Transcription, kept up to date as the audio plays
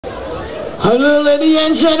Hello, ladies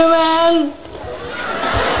and gentlemen.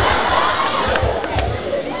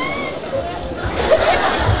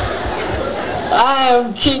 I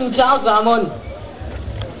am King Charles Salmon.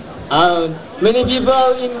 Many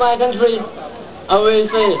people in my country always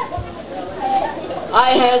say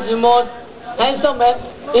I have the most handsome man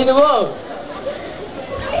in the world.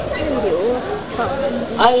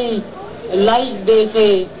 I like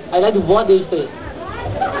what they say.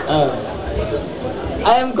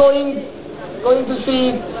 I am going to see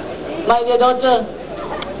my dear daughter.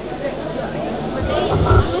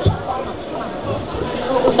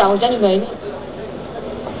 ลูกสาวของฉันอยู่ไหนนี่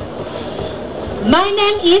My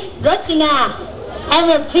name is Rajina. I'm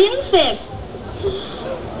a princess.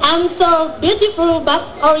 I'm so beautiful but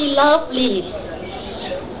very lovely.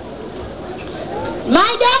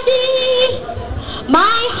 My daddy,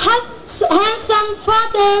 my handsome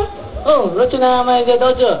father. Oh, Rajina, my dear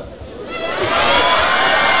daughter.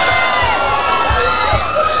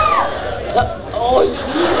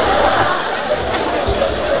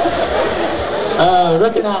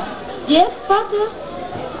 Rajina. Yes, father.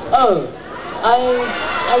 Oh,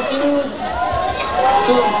 I think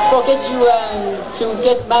to forget you and to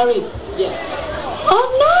get married. Yes. Oh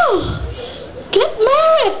no! Get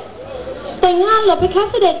married. แต่งงานเหรอเพคะ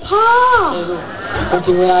เสด็จพ่อคง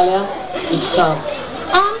ถึงเวลาแล้วอีกครั้ง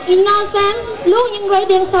innocent ลูกยังไร้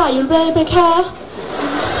เดียงสาอยู่เลยเพคะ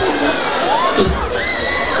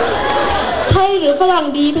ไทยหรือฝรั่ง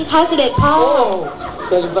ดีเพคะเสด็จพ่อเ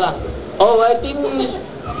สด็จฝรั่ง Oh, I think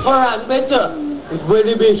ฝรั่ง better. It's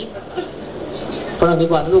very big. ฝรั่งดี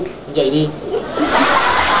กว่าลูกใหญ่ดี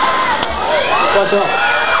ก็ชอบ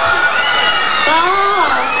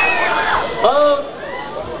Oh,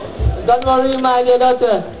 don't worry, my dear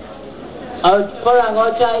daughter.ฝรั่ง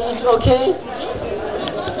or Thai is okay.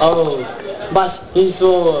 Oh, but he's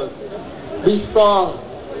so big, strong,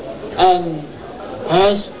 and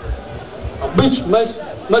has a big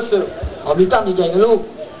muscle. มีกล้ามใหญ่ๆนะลูก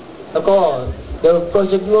แล้วก็เดี๋ยว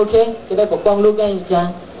project you okay จะได้ปกป้องลูกได้จ้ะ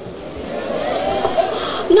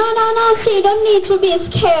No, she don't need to be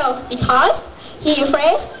scared because he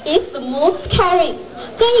face is the most scary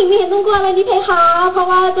เจ้าหญิงไม่เห็นต้องกลัวอะไรนี่เพคะเพราะ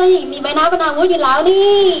ว่าเจ้าหญิงมีใบหน้าเป็นอาวุธอยู่แล้ว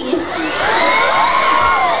นี่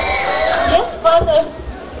Yes, father.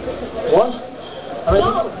 What?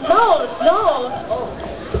 No.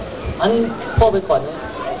 อันพ่อไปก่อนนะ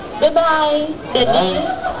Bye, Daddy.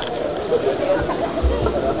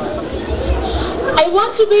 I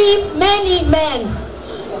want to be many men,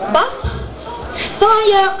 but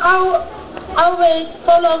Soya always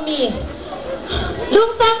follow me.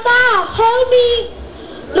 Look Santa, help me.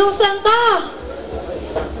 Look Santa.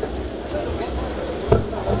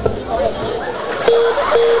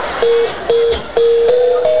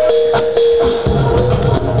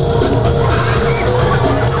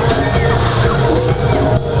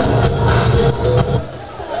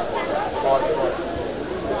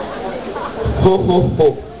 Ho.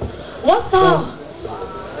 What sound?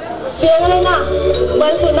 เสียงอะไรน่ะเหมือ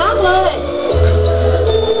นสุนัขเลย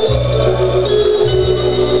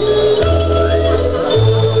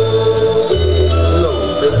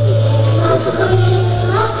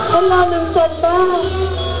Hello, Santa.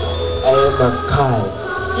 I am a kite.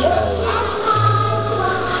 Yes.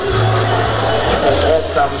 I have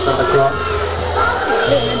some Santa Claus.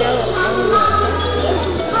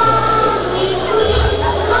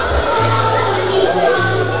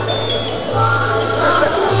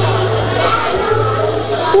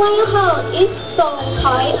 Wow, it's so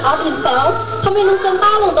kind of himself. ทำไมลุงซันต้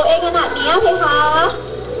าหลงตัวเองขนาดนี้เพคะ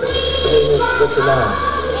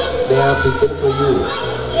They are present for you.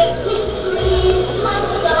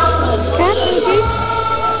 ครับดูสิ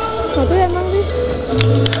ขอเพื่อนบ้างดิ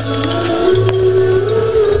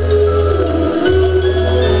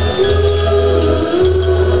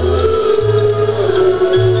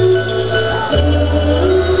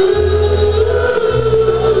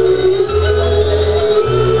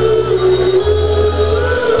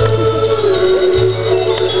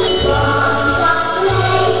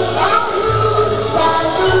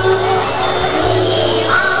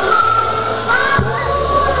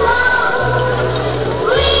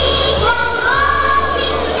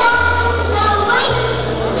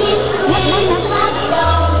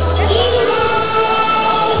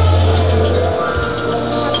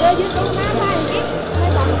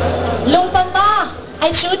I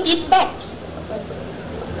should eat back.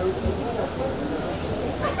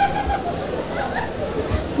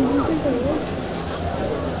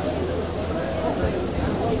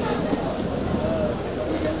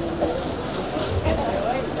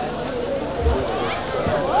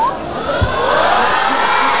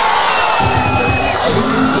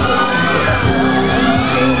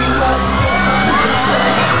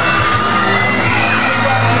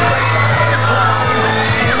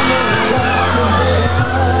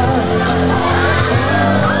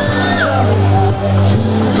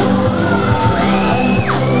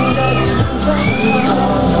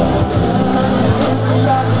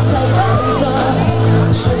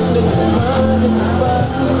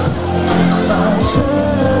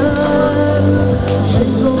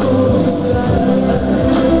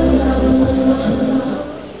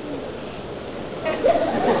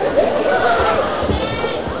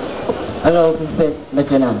 Hello Princess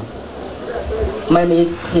Rajana My name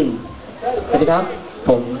is Chin สวัสดีครับผ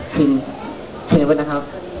มชินวัฒน์นะครับ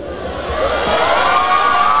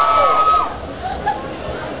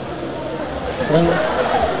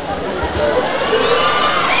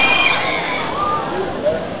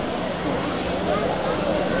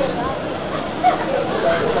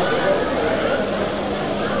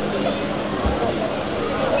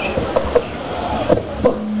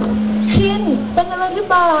ชินเป็นอะไรหรือ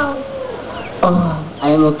เปล่า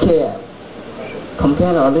I'm okay ผมแค่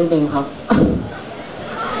รอเรื่องนึงครับ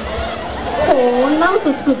โหเน่า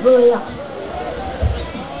สุดๆเลยอ่ะ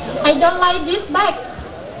I don't like this bag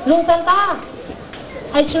ลุงซันต้า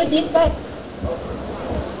I choose this bag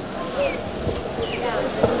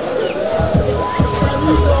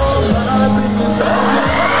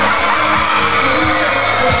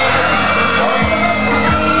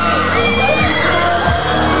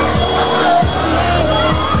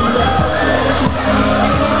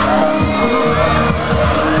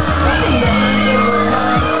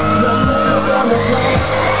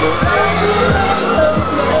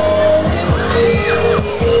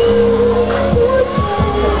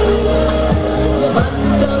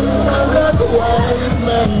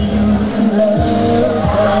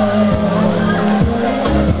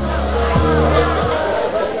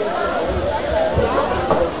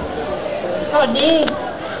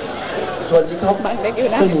สวัสดีครับคุ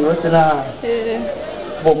ณหญิงรัตนา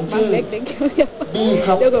ผมชื่อบี้ค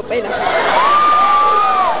รับ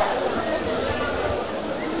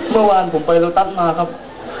เมื่อวานผมไปโลตัสมาครับ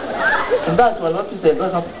ผมได้ส่วนลดพิเศษด้ว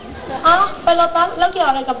ยครับไปโลตัสแล้วเกี่ยว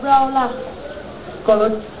อะไรกับเราล่ะก็ล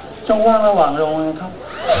ดช่องว่างระหว่างโรงไงครับ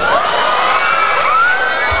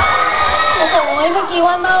โอ้โหเมื่อกี้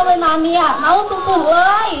ว่าเน่าไปนานเนี่ยเน่าสุดๆเล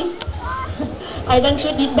ยไอ้ดันชุ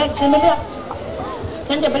ดดิสแบ็กฉันไม่เลือก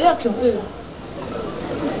ฉันจะไปเลือกถุงอื่น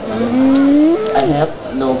I have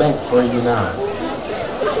no bag for you now.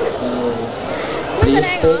 Please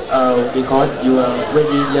take because you are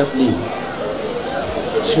very lovely.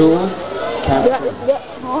 Choose carefully.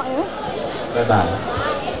 Bye bye.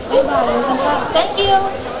 Bye bye. Thank you.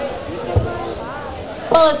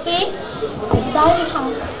 เปิดสิได้ค่ะ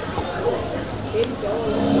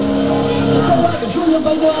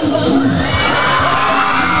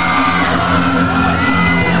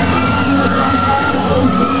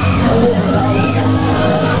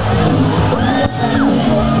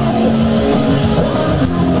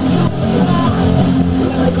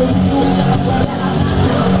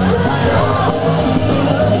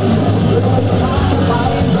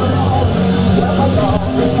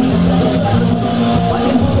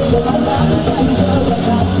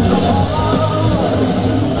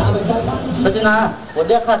รัชนาผม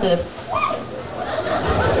เรียกค่าเถิด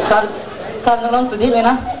ค่าน้องสุดที่เลย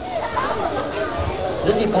นะหรื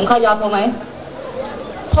อสิผมค่ายาวพอไหม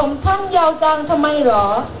ผมท่านยาวจังทำไมหรอ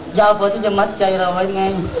ยาวพอที่จะมัดใจเราไว้ไง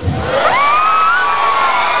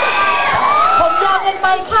ผมยาวเกินไป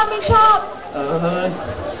ข้าไม่ชอบ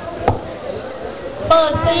เปิ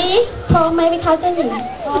ดสิพร้อมไหมคะเจ้าหญิง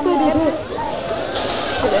พร้อม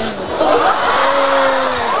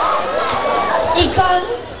อีกครั้ง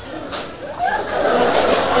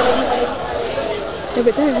จะไป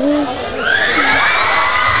ได้ไหม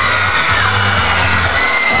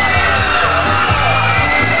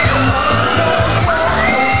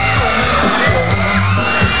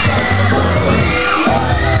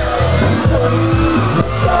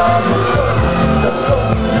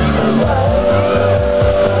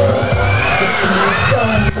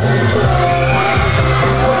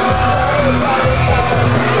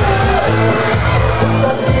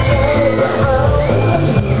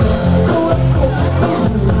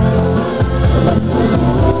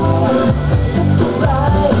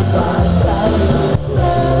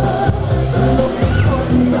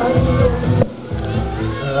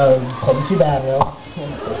ผมชื่อแดนครับ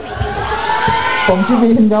ผมชื่อ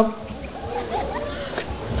วินครับ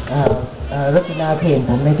รัชนาเคยเห็น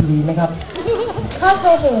ผมในทีวีไหมครับข้าเค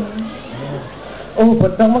ยเห็นโอ้ปว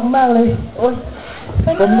ดท้องมากๆเลยโอ้ย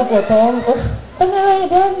ผมก็ปวดท้องเป็นอะไร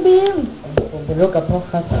แดนบีมผมเป็นโรคกระเพาะ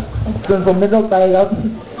ครับส่วนผมเป็นโรคไตครับ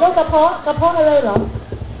โรคกระเพาะอะไรเหรอ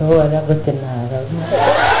โอ้ยรัชนาครับ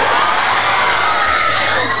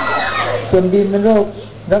ส่วนบีมเป็นโรค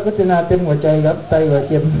รัชนาเต็มหัวใจครับไตหัว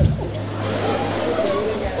เจ็บ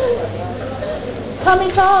ข้าไม่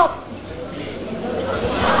ชอบ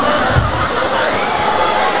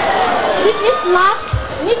This is last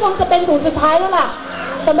นี่คงจะเป็นถุงสุดท้ายแล้วล่ะ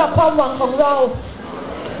สำหรับความหวังของเรา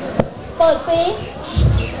เปิดสิ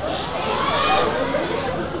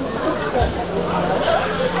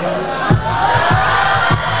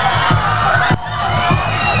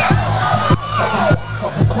เ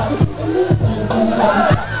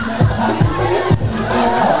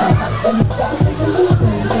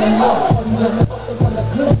Yes.